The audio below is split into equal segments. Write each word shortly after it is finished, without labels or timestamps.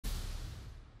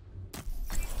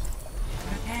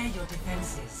your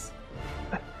defenses.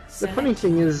 The funny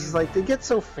thing is, like, they get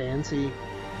so fancy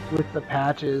with the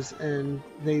patches, and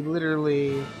they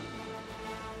literally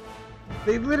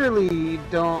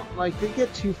don't, like, they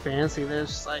get too fancy. They're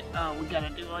just like, oh, we gotta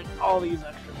do, like, all these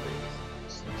extra things.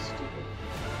 It's so stupid.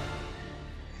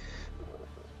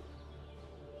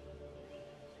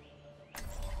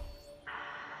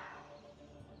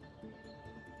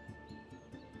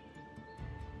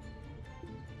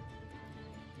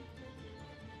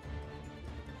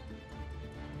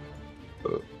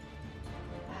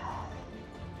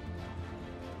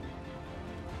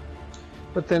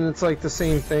 But then it's like the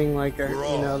same thing, like, you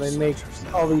know, they make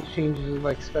all these changes with,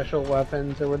 like, special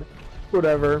weapons or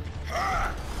whatever.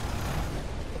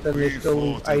 But then they still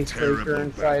leave Icebreaker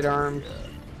and Sidearms.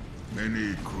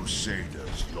 Many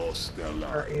crusaders lost their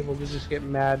lives. Are able to just get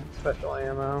mad special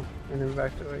ammo and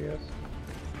Invective, I guess.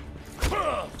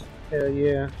 Hell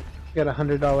yeah. Got a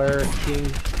 $100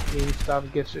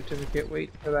 GameStop gift certificate.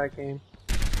 Wait for that game.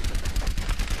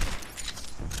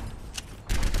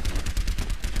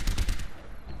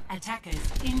 Attackers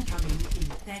incoming in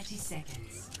 30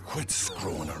 seconds. Quit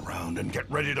screwing around and get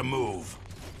ready to move.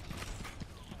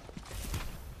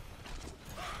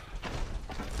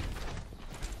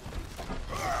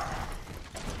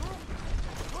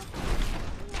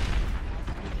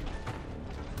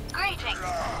 Greetings.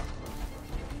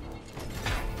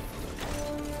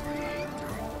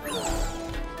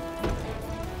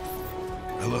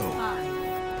 Hello. 5,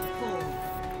 4,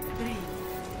 3,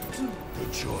 2,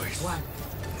 Good choice. 1.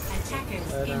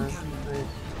 Attackers incoming.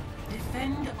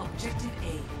 Defend objective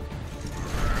A.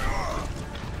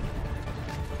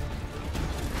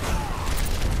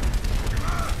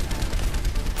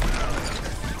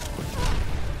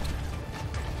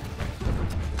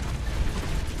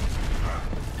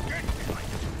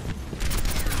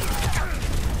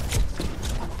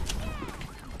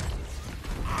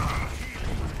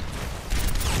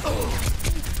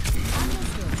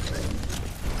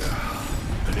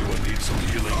 Anyone need some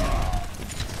healing?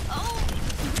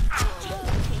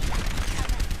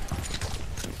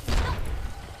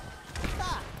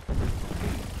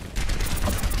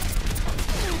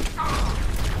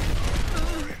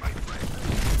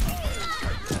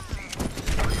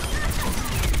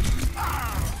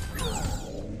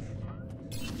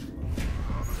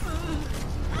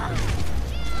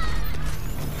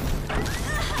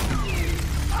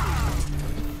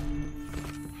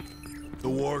 The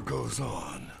war goes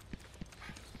on.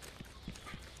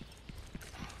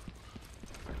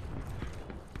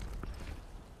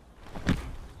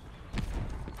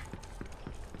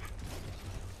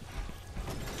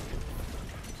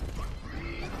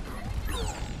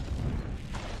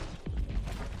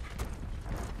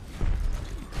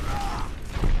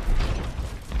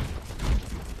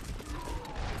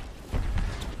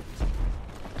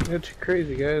 That's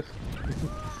crazy, guys.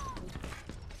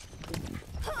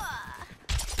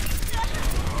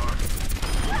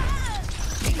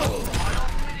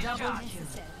 Double kill.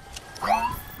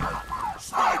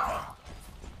 Sniper!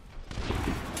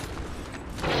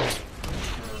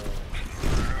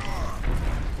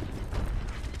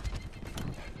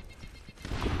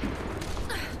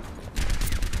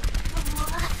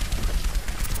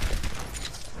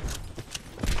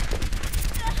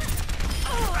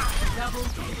 Double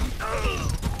kill.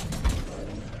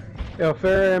 Yo,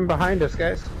 Farah in behind us,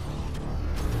 guys.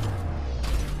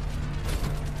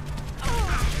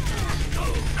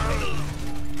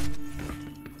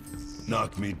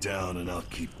 Knock me down and I'll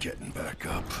keep getting back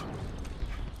up.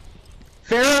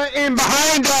 Farah in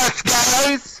behind us,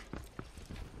 guys!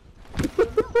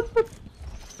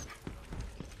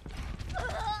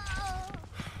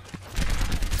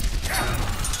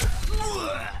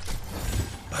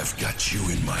 I've got you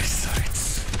in my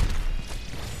sights.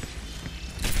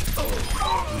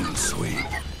 Oh, sweet.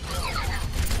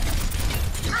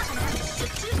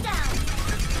 Two down.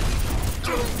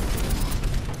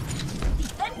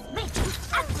 Defense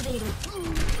matrix activated.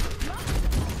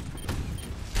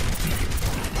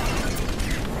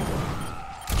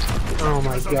 Oh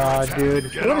my god,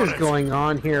 dude. What is going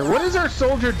on here? What is our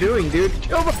soldier doing, dude?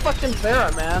 Kill the fucking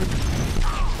Farah, man.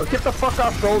 Or get the fuck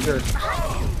off soldier.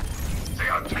 They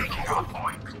are taking our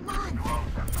point.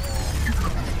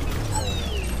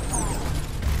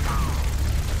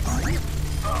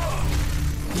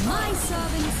 My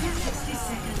servants. 60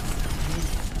 seconds.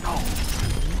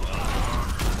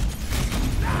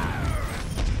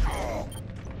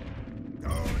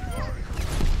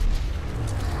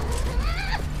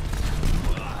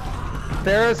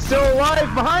 Farah's still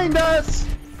alive behind us!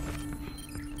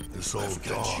 This old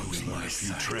dog's learned a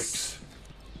few tricks.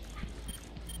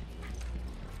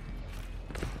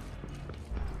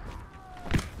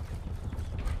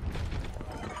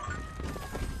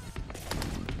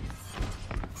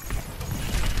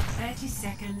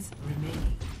 seconds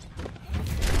remaining.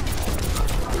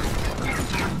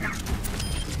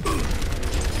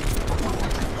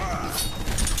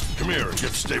 Come here and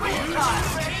get stabilized.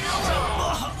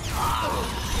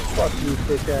 Fuck you,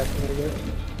 bitch ass nigga.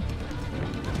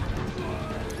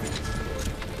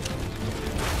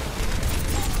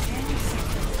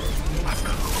 I've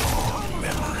got a long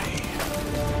memory.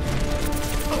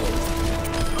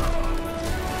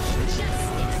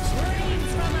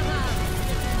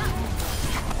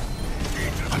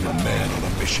 I'm a man on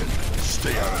a mission.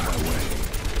 Stay out of my way.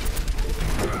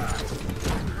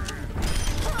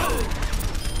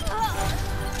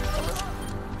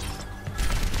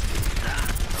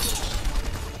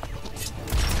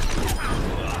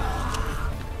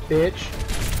 Bitch.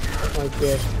 Like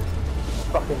this.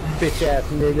 Fucking bitch ass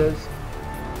niggas.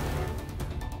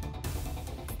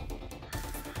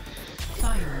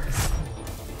 Final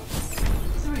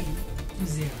score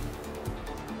 3-0.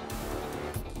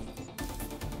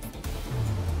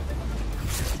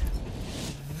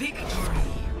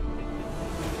 Victory.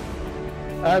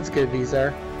 That's good,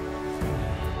 Vizar.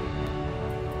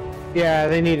 Yeah,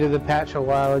 they needed the patch a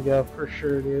while ago, for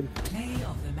sure, dude. Play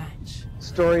of the match.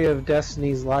 Story of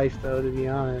Destiny's life, though, to be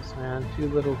honest, man. Too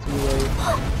little, too late.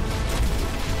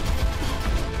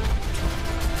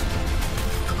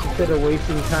 Instead of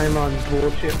wasting time on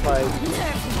bullshit like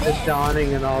the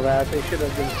Dawning and all that, they should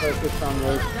have been focused on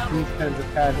these kinds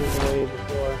of patches way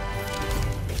before.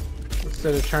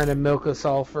 Instead of trying to milk us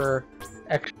all for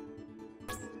extra